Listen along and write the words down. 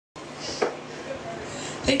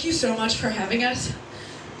Thank you so much for having us.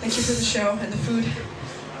 Thank you for the show and the food.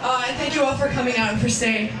 And thank you all for coming out and for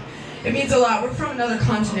staying. It means a lot. We're from another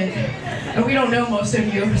continent, and we don't know most of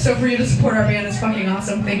you, so for you to support our band is fucking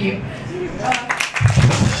awesome. Thank you.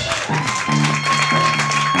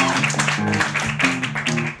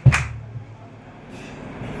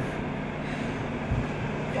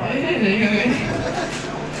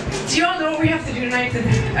 Do you all know what we have to do tonight?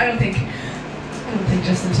 I don't think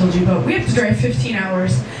Justin told you, but we have to drive 15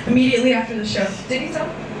 hours immediately after the show. Did he tell?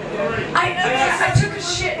 I took a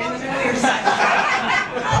shit in the middle of your set.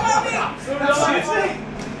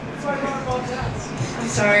 I'm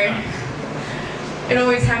sorry. It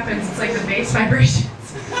always happens. It's like the bass vibrations.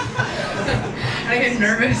 And I get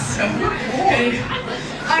nervous, so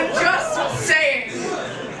I'm just saying.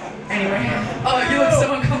 Anyway. Oh, you look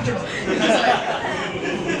so uncomfortable.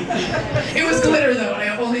 It was glitter though, and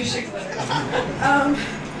I only shit glitter.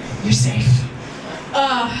 You're safe.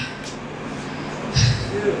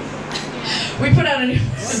 We put out a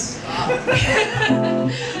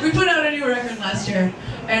new record last year,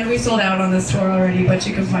 and we sold out on this tour already, but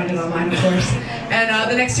you can find it online, of course. And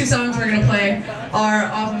the next two songs we're gonna play are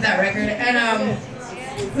off of that record. And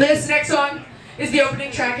this next song is the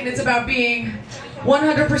opening track, and it's about being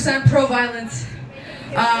 100% pro-violence,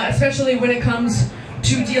 especially when it comes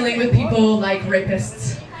to dealing with people like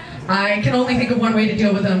rapists. I can only think of one way to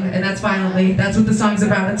deal with them, and that's violently. That's what the song's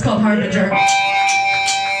about. It's called Harbinger.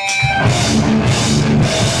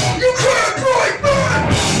 You can't break me!